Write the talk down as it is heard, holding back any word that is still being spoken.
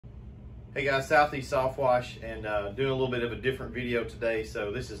Hey guys, Southeast Softwash, and doing a little bit of a different video today.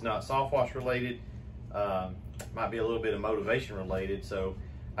 So this is not Softwash related, might be a little bit of motivation related. So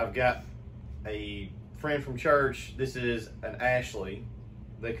I've got a friend from church. This is an Ashley.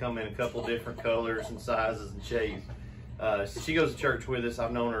 They come in a couple different colors and sizes and shapes. She goes to church with us.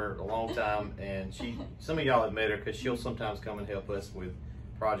 I've known her a long time, and some of y'all have met her because she'll sometimes come and help us with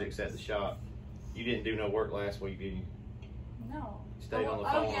projects at the shop. You didn't do no work last week, did you? No. Stayed on the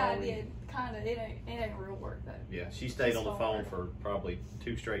phone. Oh yeah, I did. Kind of. It ain't real work though. Yeah, she stayed on the phone for probably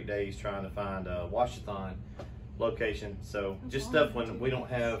 2 straight days trying to find a wash-a-thon location. So just stuff when we don't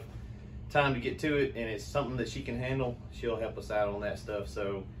have time to get to it and it's something that she can handle, she'll help us out on that stuff.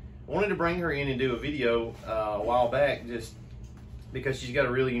 So I wanted to bring her in and do a video a while back just because she's got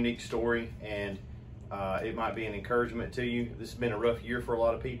a really unique story, and it might be an encouragement to you. This has been a rough year for a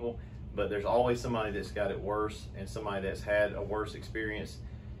lot of people, but there's always somebody that's got it worse and somebody that's had a worse experience.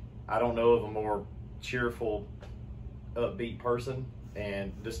 I don't know of a more cheerful, upbeat person,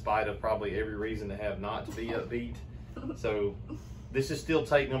 and despite of probably every reason to have not to be upbeat. So this is still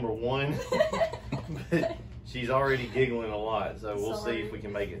take number 1, but she's already giggling a lot, so we'll see if we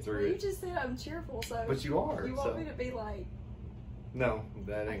can make it through. You just said I'm cheerful, so. But you are. You want me to be like? No,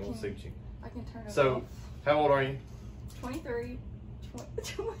 that ain't gonna suit you. I can turn it off. So, how old are you? 23.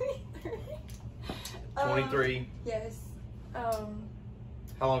 23. 23. Yes.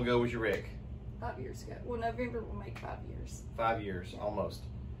 How long ago was your wreck? 5 years ago. Well, November will make 5 years. 5 years, yeah. Almost.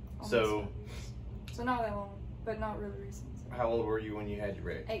 Almost So. 5 years. So not that long, but not really recent. So. How old were you when you had your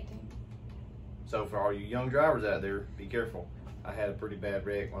wreck? 18. So for all you young drivers out there, be careful. I had a pretty bad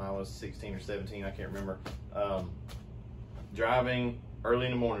wreck when I was 16 or 17. I can't remember. Driving early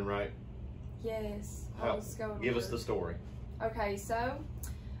in the morning, right? Yes. I was going. Give us the story. Okay, so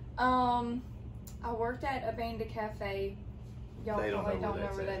I worked at Abanda Cafe. Y'all probably don't know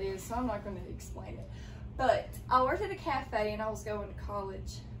where that is, so I'm not going to explain it. But I worked at a cafe and I was going to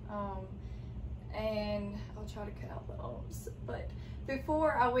college. And I'll try to cut out the ums. But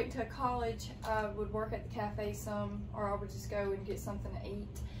before I went to college, I would work at the cafe some, or I would just go and get something to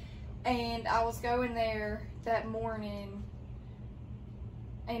eat. And I was going there that morning,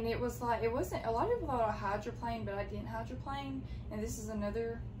 and it was like, it wasn't, a lot of people thought I hydroplaned, but I didn't hydroplane. And this is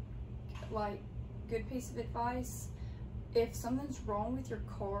another like good piece of advice. If something's wrong with your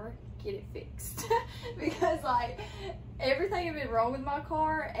car, get it fixed. Because like everything had been wrong with my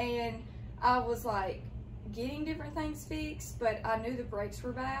car, and I was like getting different things fixed, but I knew the brakes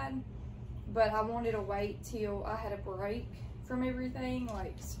were bad. But I wanted to wait till I had a break from everything,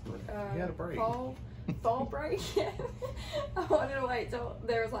 like you had a break. fall break. I wanted to wait till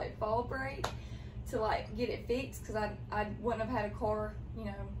there was like fall break to like get it fixed, because I wouldn't have had a car, you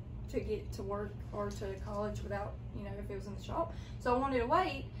know, to get to work or to college without, you know, if it was in the shop. So I wanted to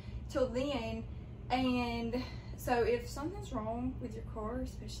wait till then. And so if something's wrong with your car,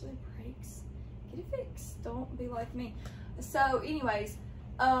 especially brakes, get it fixed. Don't be like me. So anyways,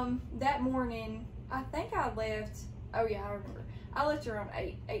 that morning, I think I left, oh yeah, I remember. I left around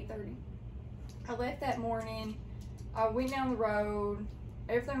 8:30. I left that morning. I went down the road.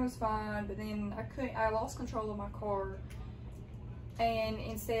 Everything was fine, but then I lost control of my car. And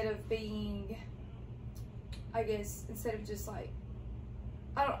instead of being, I guess, instead of just like,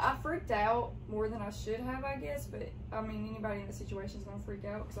 I freaked out more than I should have, I guess, but I mean, anybody in the situation is gonna freak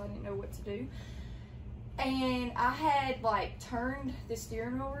out because I didn't know what to do. And I had like turned the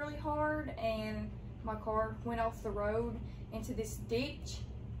steering wheel really hard, and my car went off the road into this ditch,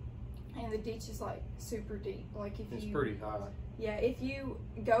 and the ditch is like super deep. Like it's pretty high. Yeah, if you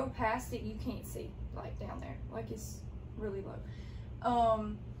go past it, you can't see like down there. Like it's really low.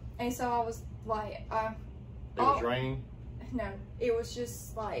 And so I was like, it was raining? No, it was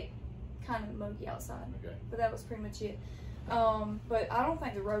just like kind of muggy outside. Okay. But that was pretty much it. But I don't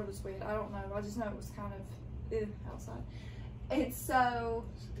think the road was wet. I don't know. I just know it was kind of outside. And so,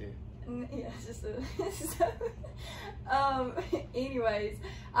 yeah, just anyways,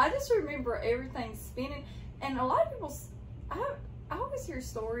 I just remember everything spinning. And a lot of people, I always hear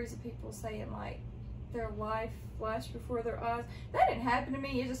stories of people saying like their life flashed before their eyes. That didn't happen to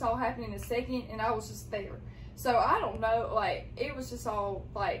me. It just all happened in a second, and I was just there. So I don't know, like, it was just all,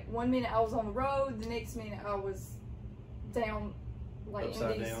 like, 1 minute I was on the road, the next minute I was down, like,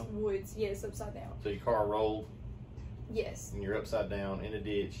 upside in these woods. Yes, upside down. So your car rolled? Yes. And you're upside down in a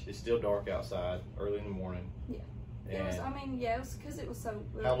ditch. It's still dark outside, early in the morning. Yeah. It was, I mean, yeah, it was because it was so...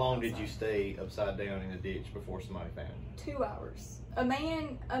 How long did you stay upside down in a ditch before somebody found you? 2 hours. A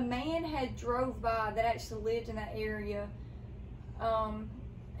man had drove by that actually lived in that area.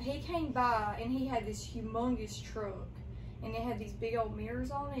 He came by and he had this humongous truck, and it had these big old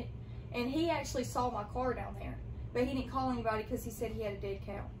mirrors on it, And he actually saw my car down there, but he didn't call anybody because he said he had a dead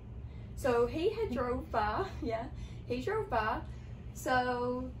cow. So he had drove by, yeah, he drove by.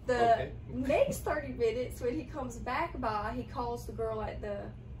 So the next 30 minutes when he comes back by, he calls the girl at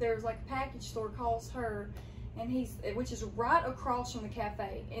there's like a package store, calls her, and which is right across from the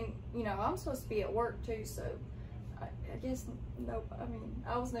cafe. And you know, I'm supposed to be at work too, so I guess, no, I mean,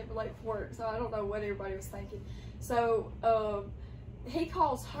 I was never late for work, so I don't know what everybody was thinking. So, he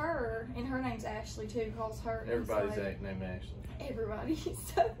calls her, and her name's Ashley too, calls her. Everybody's named Ashley. Everybody.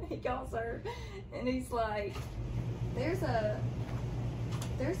 So he calls her, and he's like, there's a...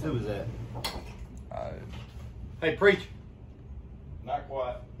 Who was that? Hey, preach. Not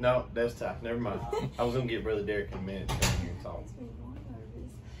quite. No, that's Ty. Never mind. I was going to get Brother Derek in a minute to come here and talk. Makes me more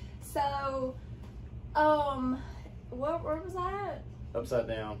nervous. So, where was I at? Upside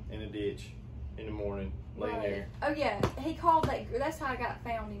down in a ditch in the morning, laying there. Oh yeah, he called that's how I got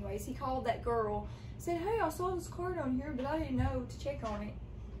found anyways. He called that girl, said, hey, I saw this car down here, but I didn't know to check on it.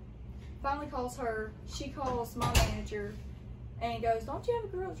 Finally calls her, she calls my manager, and goes, don't you have a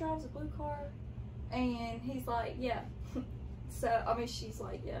girl that drives a blue car? And he's like, yeah. So, I mean, she's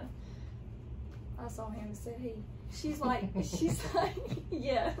like, yeah. I saw him and said, he. She's like,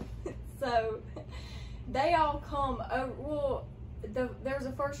 yeah. So, they all come over. Well, there's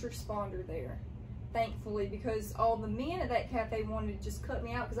a first responder there, thankfully, because all the men at that cafe wanted to just cut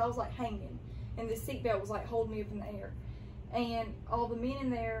me out because I was like hanging, and the seatbelt was like holding me up in the air. And all the men in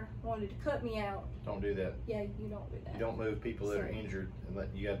there wanted to cut me out. Don't do that. Yeah, you don't do that. You don't move people that are injured, and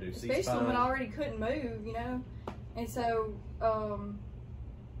you got to do C-spine. Especially when I already couldn't move, you know. And so,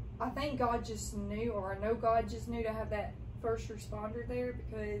 I think God just knew, or I know God just knew to have that first responder there,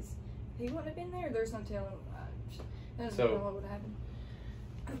 because if he wouldn't have been there, there's no telling. There's no telling what would happen.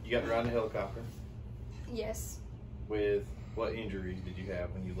 You got to ride in a helicopter. Yes. With what injuries did you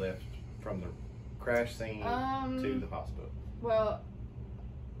have when you left from the crash scene to the hospital? Well,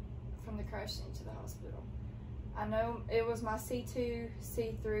 from the crash scene to the hospital, I know it was my C2,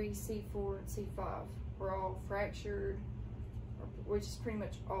 C3, C4, and C5 were all fractured, which is pretty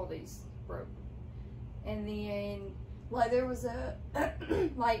much all these broke. And then, like, there was a,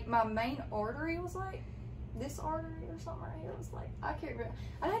 like, my main artery was like this artery or something right here. It was like, I can't remember.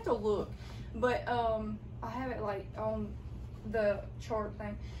 I'd have to look, but I have it like on the chart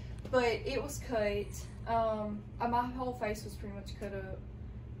thing. But it was cut. My whole face was pretty much cut up.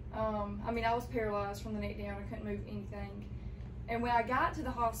 I mean, I was paralyzed from the neck down. I couldn't move anything. And when I got to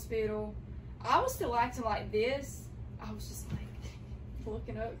the hospital, I was still acting like this. I was just like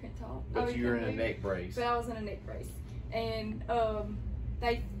looking up, couldn't talk. But you were in a neck brace. But I was in a neck brace. And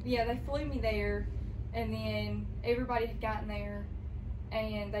they flew me there, and then everybody had gotten there,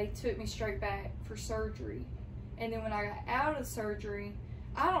 and they took me straight back for surgery. And then when I got out of surgery,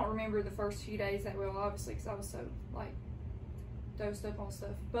 I don't remember the first few days that well, obviously, because I was so, like, dosed up on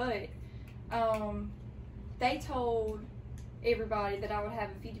stuff. But they told everybody that I would have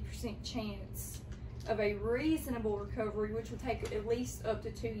a 50% chance of a reasonable recovery, which would take at least up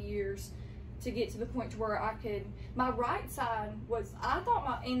to 2 years to get to the point to where I could. My right side was, I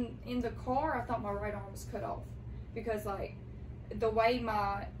thought in the car, I thought my right arm was cut off, because like the way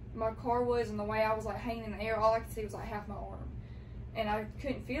my car was and the way I was like hanging in the air, all I could see was like half my arm. And I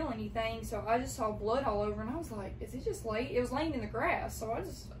couldn't feel anything, so I just saw blood all over, and I was like, is it just it was laying in the grass, so it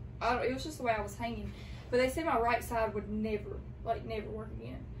was just the way I was hanging. But they said my right side would never work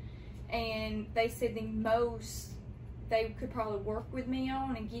again. And they said the most they could probably work with me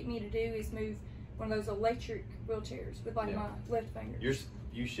on and get me to do is move one of those electric wheelchairs with like my left finger.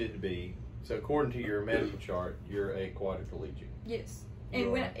 You should be, so according to your medical chart, you're a quadriplegic. Yes.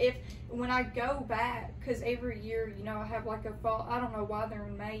 And when I go back, because every year, you know, I have like a fall. I don't know why they're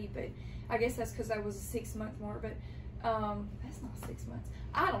in May, but I guess that's because that was a 6-month mark. But that's not 6 months.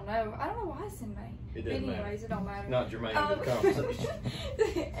 I don't know. I don't know why it's in May. It doesn't matter. Anyways, it don't matter. Not germane to the conversation.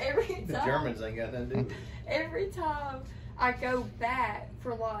 The Germans ain't got nothing to do with it. Every time I go back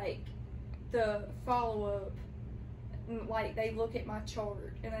for like the follow up, like they look at my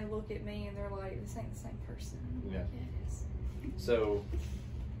chart and they look at me and they're like, "This ain't the same person." Yeah. Like, yeah, it is. So,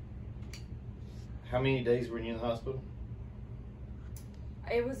 how many days were you in the hospital?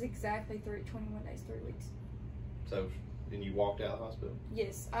 It was exactly 21 days, 3 weeks. So, then you walked out of the hospital?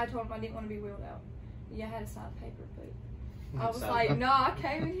 Yes, I told him I didn't want to be wheeled out. Yeah, I had to sign a paper, but I was like, no, I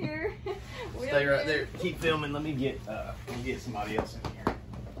came in here. Stay right there. Keep filming. Let me get somebody else in here.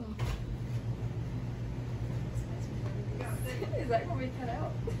 Is that going to be cut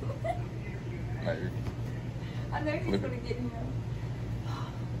out? Right here. I know he's going to get him.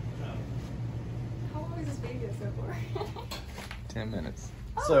 How long is this video so far? 10 minutes.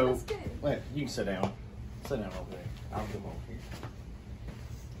 Oh, So, that's good. wait, you can sit down. Sit down over there. I'll come over here.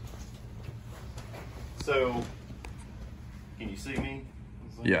 So, can you see me?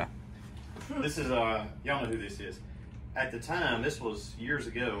 Yeah. This is, y'all know who this is. At the time, this was years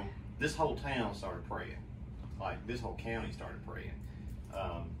ago, this whole town started praying. Like, this whole county started praying.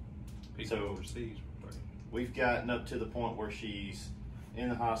 People So, overseas were praying. we've gotten up to the point where she's in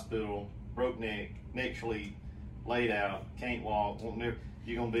the hospital, broke neck, actually laid out, can't walk, won't never,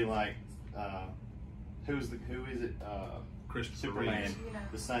 you're gonna be like, who is it? Christopher Superman, Reeves. You know.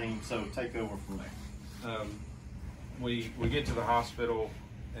 the same. So take over from there. We get to the hospital,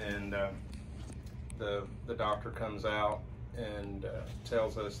 and the doctor comes out and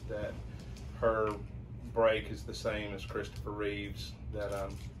tells us that her break is the same as Christopher Reeves, that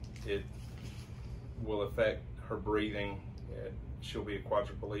it will affect her breathing. She'll be a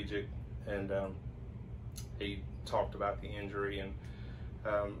quadriplegic, and he talked about the injury and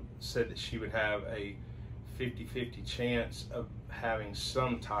said that she would have a 50-50 chance of having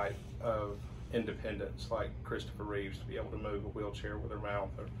some type of independence, like Christopher Reeves, to be able to move a wheelchair with her mouth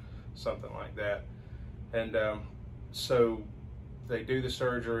or something like that. And so they do the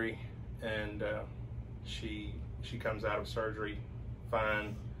surgery, and she comes out of surgery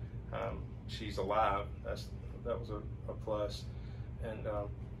fine. She's alive. That was a plus. And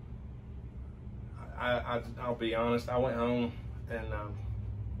I'll be honest, I went home and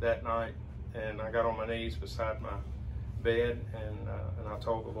that night, and I got on my knees beside my bed, and I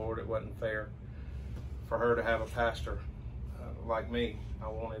told the Lord it wasn't fair for her to have a pastor like me. I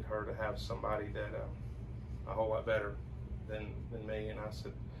wanted her to have somebody that a whole lot better than me. And I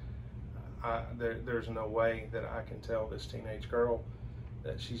said, there's no way that I can tell this teenage girl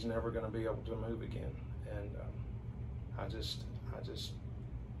that she's never going to be able to move again. And I just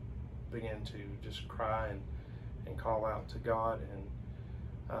began to just cry and call out to God.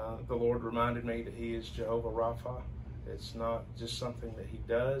 And the Lord reminded me that He is Jehovah Rapha. It's not just something that He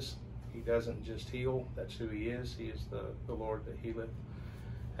does. He doesn't just heal. That's who He is. He is the Lord that healeth.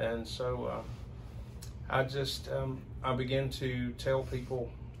 And so I began to tell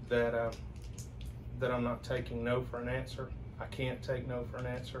people that I'm not taking no for an answer. I can't take no for an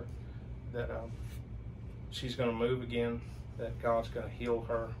answer. That she's going to move again. That God's going to heal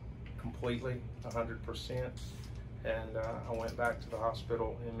her completely, 100%. And I went back to the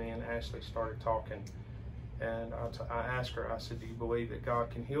hospital, and me and Ashley started talking. And I asked her, I said, do you believe that God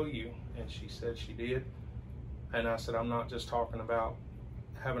can heal you? And she said she did. And I said, I'm not just talking about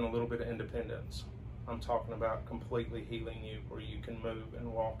having a little bit of independence. I'm talking about completely healing you, where you can move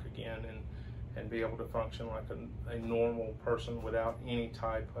and walk again and be able to function like a normal person without any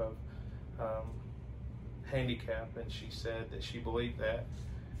type of handicap. And she said that she believed that.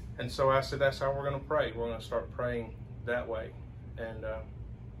 And so I said, that's how we're going to pray. We're going to start praying that way. And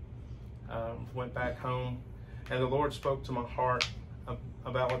went back home, and the Lord spoke to my heart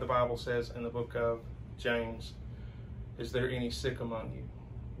about what the Bible says in the book of James. Is there any sick among you?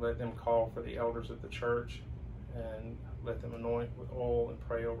 Let them call for the elders of the church, and let them anoint with oil and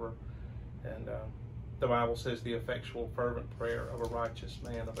pray over. And the Bible says the effectual fervent prayer of a righteous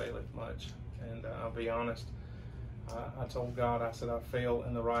man availeth much. And I'll be honest, I told God, I said, I fail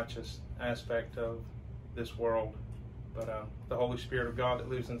in the righteous aspect of this world, but the Holy Spirit of God that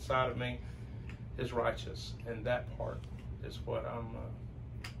lives inside of me is righteous, and that part is what I'm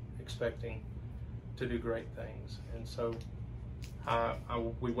expecting to do great things. And so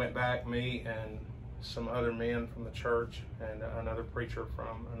we went back, me and some other men from the church and another preacher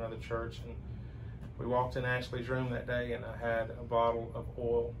from another church, and we walked in Ashley's room that day, and I had a bottle of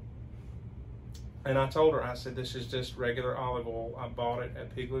oil. And I told her, I said, this is just regular olive oil. I bought it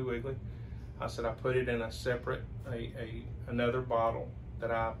at Piggly Wiggly. I said, I put it in a separate, another bottle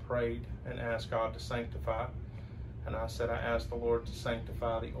that I prayed and asked God to sanctify. And I said, I asked the Lord to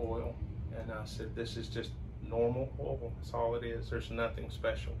sanctify the oil. And I said, this is just normal oil. That's all it is. There's nothing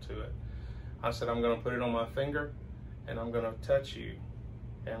special to it. I said, I'm going to put it on my finger, and I'm going to touch you,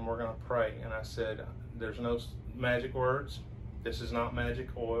 and we're going to pray. And I said, there's no magic words. This is not magic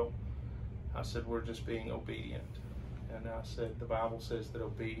oil. I said, we're just being obedient. And I said, the Bible says that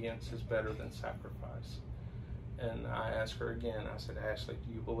obedience is better than sacrifice. And I asked her again, I said, Ashley,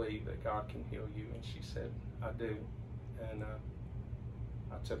 do you believe that God can heal you? And she said, I do. And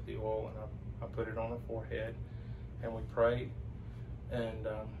I took the oil and I put it on her forehead, and we prayed. And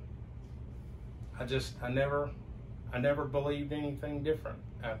I never believed anything different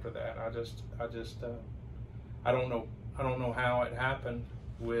after that. I don't know how it happened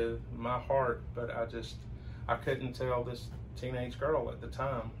with my heart, but I couldn't tell this teenage girl at the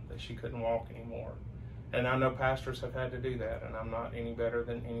time that she couldn't walk anymore. And I know pastors have had to do that, and I'm not any better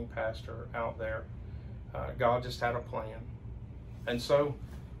than any pastor out there. God just had a plan. And so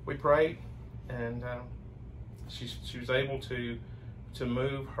we prayed, and she was able to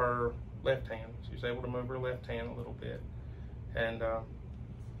move her left hand. She was able to move her left hand a little bit. And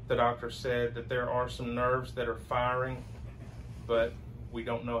the doctor said that there are some nerves that are firing, but we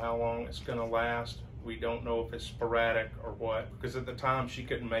don't know how long it's going to last. We don't know if it's sporadic or what, because at the time she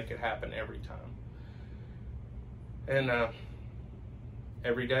couldn't make it happen every time. And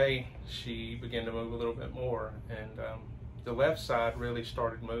every day she began to move a little bit more, and the left side really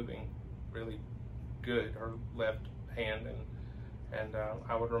started moving really good, her left hand, and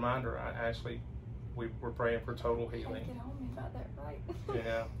I would remind her, we were praying for total healing. Get on me about that, right?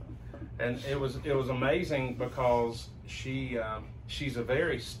 Yeah, and it was amazing because she's a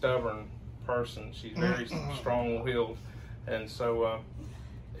very stubborn person. She's very strong-willed, and so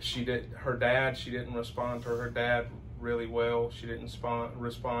she didn't respond to her dad really well. She didn't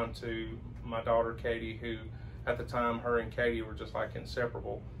respond to my daughter Katie, who at the time her and Katie were just like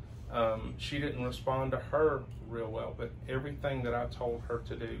inseparable. She didn't respond to her real well, but everything that I told her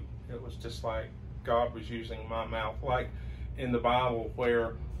to do, it was just like God was using my mouth, like in the Bible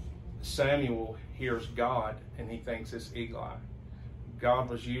where Samuel hears God and he thinks it's Eli. God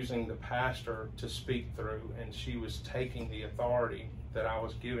was using the pastor to speak through, and she was taking the authority that I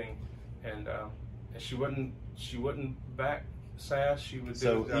was giving, and she wouldn't back sass. She would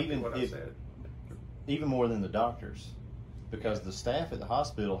do exactly what I said. Even more than the doctors, because the staff at the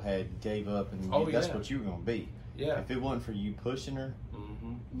hospital gave up, and that's what you were going to be. Yeah. If it wasn't for you pushing her,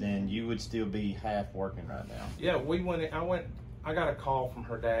 then you would still be half working right now. Yeah, I got a call from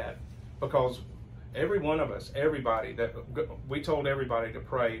her dad, because every one of us, we told everybody to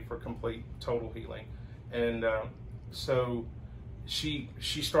pray for complete, total healing. And so she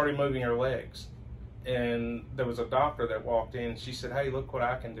started moving her legs. And there was a doctor that walked in. She said, "Hey, look what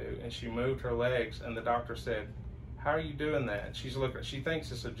I can do." And she moved her legs, and the doctor said, "How are you doing that?" And she's looking. She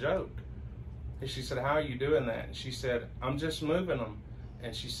thinks it's a joke. And she said, "How are you doing that?" And she said, "I'm just moving them."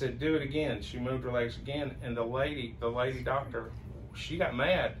 And she said, "Do it again." She moved her legs again, and the lady doctor, she got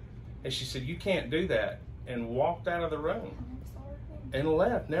mad, and she said, "You can't do that," and walked out of the room and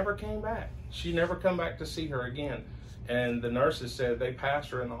left. Never came back. She never come back to see her again. And the nurses said they passed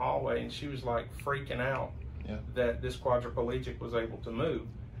her in the hallway, and she was like freaking out that this quadriplegic was able to move.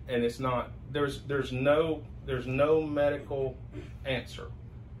 And it's not. There's no medical answer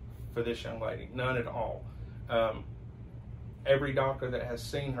for this young lady, none at all. Every doctor that has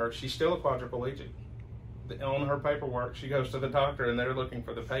seen her, she's still a quadriplegic. On her paperwork, she goes to the doctor, and they're looking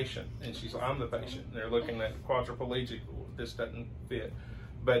for the patient, and she's like, "I'm the patient." And they're looking at quadriplegic. This doesn't fit.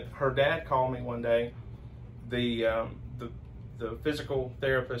 But her dad called me one day. The physical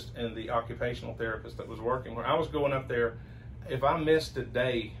therapist and the occupational therapist that was working where I was going up there, if I missed a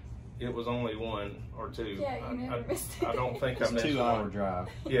day, it was only one or two. Yeah, you never missed a day. I don't think I missed a 2-hour drive.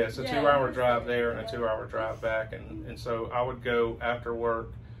 Yeah, it's a 2-hour drive there and a 2-hour drive back, and so I would go after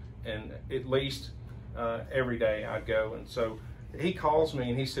work, and at least every day I'd go. And so he calls me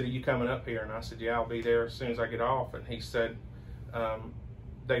and he said, "Are you coming up here?" And I said, "Yeah, I'll be there as soon as I get off." And he said,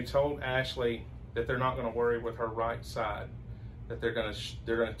 they told Ashley that they're not going to worry with her right side, that they're going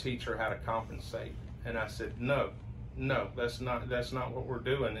to teach her how to compensate. And I said, no, that's not what we're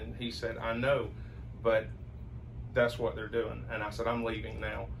doing. And he said, "I know, but that's what they're doing." And I said, "I'm leaving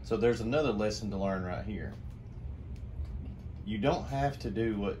now." So there's another lesson to learn right here. You don't have to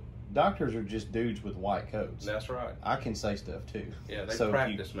do what doctors are, just dudes with white coats. That's right. I can say stuff too. Yeah, they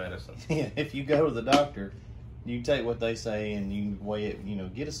practice medicine. Yeah, if you go to the doctor, you take what they say and you weigh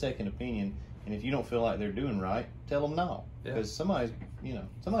it, get a second opinion. And if you don't feel like they're doing right, tell them no. Because somebody's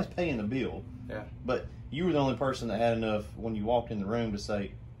paying the bill. Yeah. But you were the only person that had enough when you walked in the room to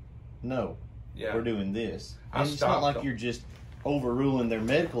say, "No, we're doing this." And it's not like you're just overruling their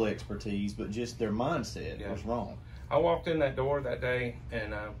medical expertise, but just their mindset was wrong. I walked in that door that day,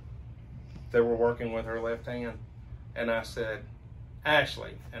 and they were working with her left hand, and I said,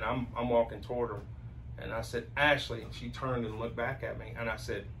 "Ashley," and I'm walking toward her. And I said, "Ashley," and she turned and looked back at me, and I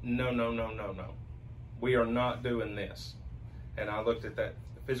said, No. We are not doing this." And I looked at that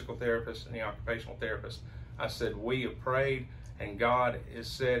physical therapist and the occupational therapist. I said, "We have prayed, and God has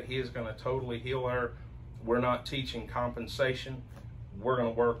said He is going to totally heal her. We're not teaching compensation. We're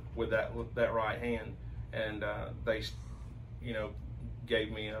going to work with that right hand." And they,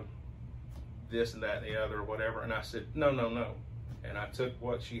 gave me this and that and the other or whatever. And I said, no. And I took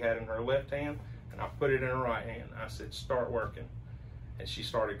what she had in her left hand, and I put it in her right hand. I said, "Start working." And she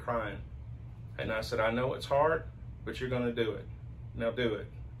started crying. And I said, "I know it's hard, but you're going to do it. Now do it."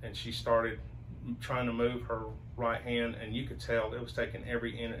 And she started trying to move her right hand, and you could tell it was taking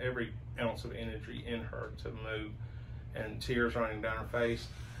every ounce of energy in her to move, and tears running down her face.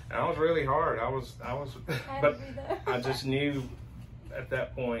 And I was really hard. I was, but I just knew at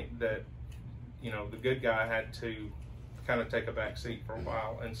that point that, you know, the good guy had to kind of take a back seat for a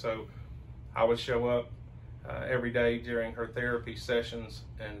while. And so I would show up every day during her therapy sessions,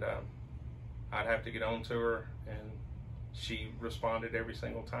 and I'd have to get on to her, and she responded every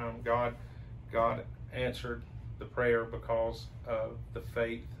single time. God answered the prayer because of the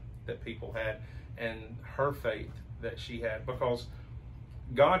faith that people had, and her faith that she had, because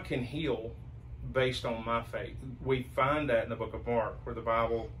God can heal based on my faith. We find that in the book of Mark, where the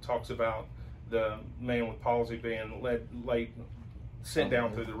Bible talks about the man with palsy being sent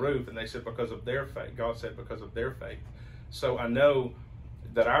down through the roof, and they said because of their faith. God said because of their faith. So I know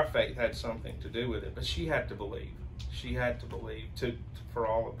that our faith had something to do with it, but she had to believe. She had to believe for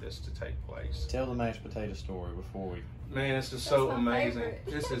all of this to take place. Tell the mashed potato story before we... Man, this is so amazing. Favorite.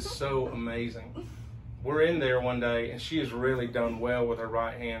 This is so amazing. We're in there one day, and she has really done well with her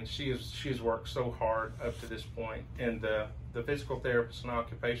right hand. She's worked so hard up to this point. And the physical therapist and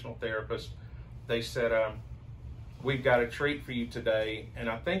occupational therapist, they said, we've got a treat for you today. And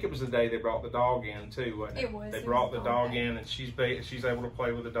I think it was the day they brought the dog in too, wasn't it? It was. They brought the dog in, and she's able to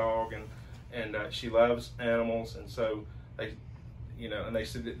play with the dog, and she loves animals. And so they, you know, and they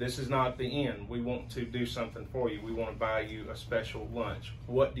said that this is not the end. We want to do something for you. We want to buy you a special lunch.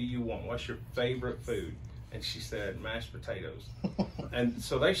 What do you want? What's your favorite food? And she said, mashed potatoes. And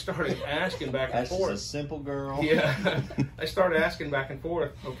so they started asking back and forth. That's just a simple girl. Yeah. They started asking back and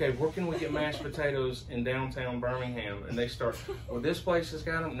forth, okay, where can we get mashed potatoes in downtown Birmingham? And they start, well, this place has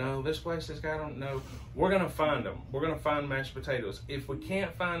got them. No, this place has got them. No, we're going to find them. We're going to find mashed potatoes. If we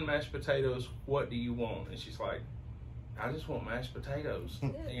can't find mashed potatoes, what do you want? And she's like, I just want mashed potatoes,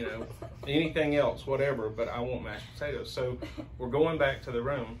 you know, anything else, whatever, but I want mashed potatoes. So we're going back to the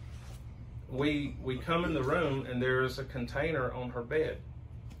room. We come in the room, and there is a container on her bed,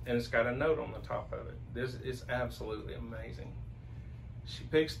 and it's got a note on the top of it. This is absolutely amazing. She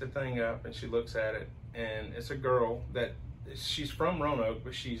picks the thing up, and she looks at it, and it's a girl that, she's from Roanoke,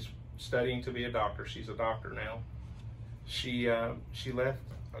 but she's studying to be a doctor. She's a doctor now. She left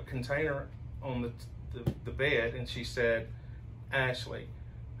a container on the bed, and she said, Ashley,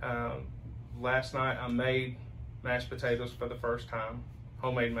 last night I made mashed potatoes for the first time,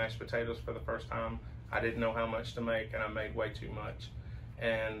 homemade mashed potatoes for the first time. I didn't know how much to make, and I made way too much.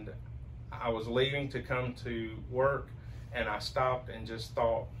 And I was leaving to come to work, and I stopped and just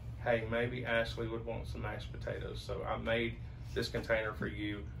thought, hey, maybe Ashley would want some mashed potatoes. So I made this container for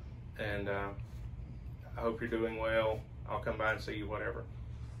you, and I hope you're doing well. I'll come by and see you, whatever.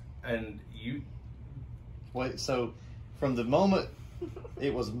 And you... Wait, so from the moment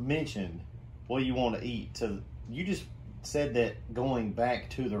it was mentioned, what do you want to eat, to you just said that going back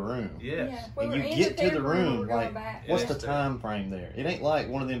to the room. Yes. Yeah. And you get to the room, like, what's the time frame there? It ain't like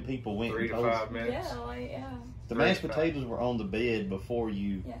one of them people went 3 to 5 minutes. Yeah. The mashed potatoes were on the bed before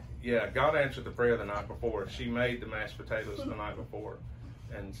you. Yeah, God answered the prayer the night before. She made the mashed potatoes the night before.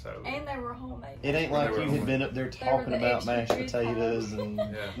 And so. And they were homemade. It ain't like you had been up there talking about mashed potatoes and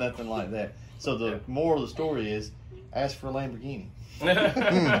nothing like that. So the moral of the story is, ask for a Lamborghini.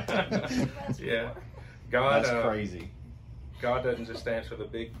 Yeah. God, that's crazy. God doesn't just answer the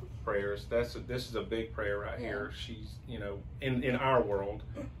big prayers. This is a big prayer right here. She's, you know, in our world,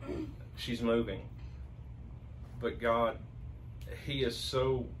 she's moving. But God, He is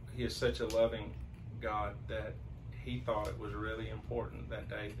such a loving God that He thought it was really important that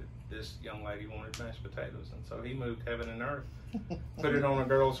day that this young lady wanted mashed potatoes. And so He moved heaven and earth, put it on a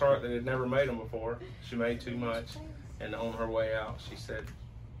girl's heart that had never made them before. She made too much. And on her way out, she said,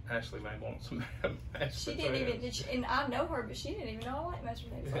 Ashley may want some mashed potatoes. She didn't even, and I know her, but she didn't even know I like mashed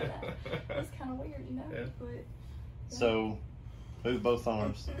potatoes like that. It's kind of weird, you know? Yeah. But, So, move both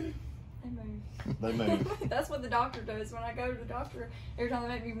arms. They move. That's what the doctor does. When I go to the doctor, every time they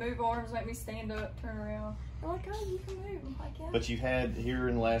make me move arms, make me stand up, turn around, they're like, oh, you can move. I'm like, yeah. But you've had, here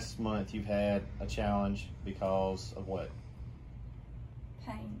in the last month, you've had a challenge because of what?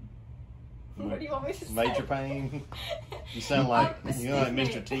 Pain. What do you want me to say? Major pain? You sound like, you know, like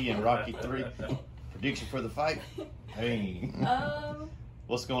Mr. T in Rocky 3. Prediction for the fight? Pain.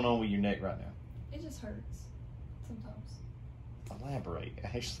 What's going on with your neck right now? It just hurts sometimes. Elaborate,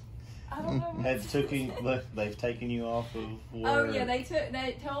 Ashley. I don't know. They've taken you off of work. Oh yeah, they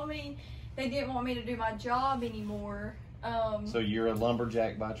told me they didn't want me to do my job anymore. So you're a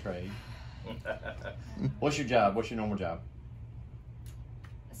lumberjack by trade. What's your job? What's your normal job?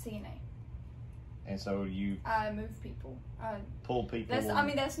 A CNA. And so you I move people. pull people.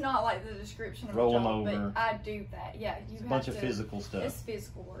 That's not like the description of Roll a them job, over. but I do that. Yeah, It's a bunch of physical stuff. It's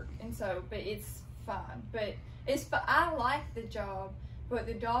physical work, and so, but it's fine. But I like the job, but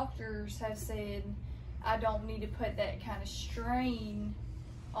the doctors have said I don't need to put that kind of strain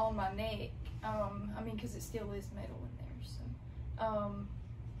on my neck. I mean, because it still is metal in there. So,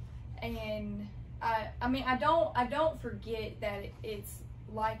 and I don't forget that it's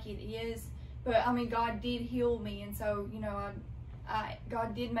like it is. But I mean, God did heal me, and so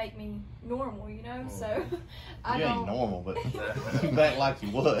God did make me normal, So You ain't normal, but you back like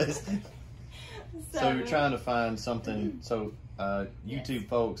you was. So you're trying to find something. So YouTube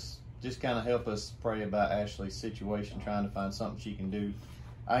folks, just kind of help us pray about Ashley's situation, trying to find something she can do.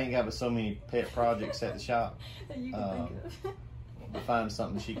 I ain't got but so many pet projects at the shop. that you can think of. To find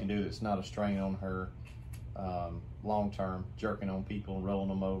something she can do that's not a strain on her long term, jerking on people and rolling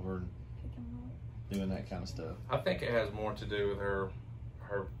them over and doing that kind of stuff. I think it has more to do with her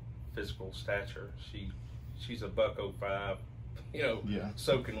physical stature. She's a $105, Yeah.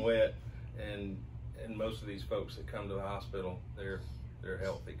 soaking wet, and most of these folks that come to the hospital, they're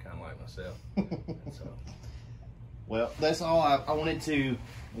healthy, kind of like myself. And so, well, that's all I wanted to.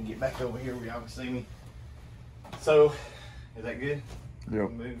 Let me get back over here where y'all can see me. So, is that good? Yep.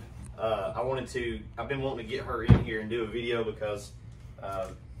 Move. I've been wanting to get her in here and do a video because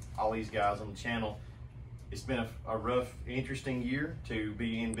all these guys on the channel, it's been a rough, interesting year to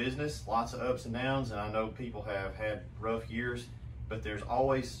be in business. Lots of ups and downs, and I know people have had rough years, but there's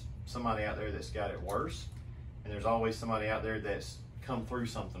always somebody out there that's got it worse, and there's always somebody out there that's come through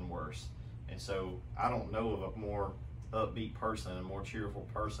something worse. And so I don't know of a more upbeat person, a more cheerful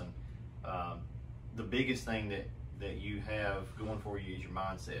person. The biggest thing that you have going for you is your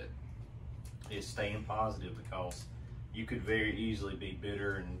mindset, is staying positive, because you could very easily be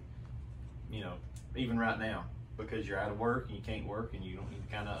bitter and, even right now, because you're out of work and you can't work and you're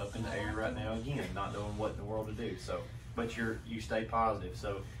kind of up in the air right now again, not knowing what in the world to do. So, but you stay positive.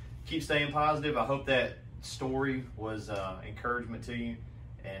 So keep staying positive. I hope that story was encouragement to you,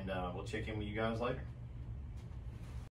 and we'll check in with you guys later.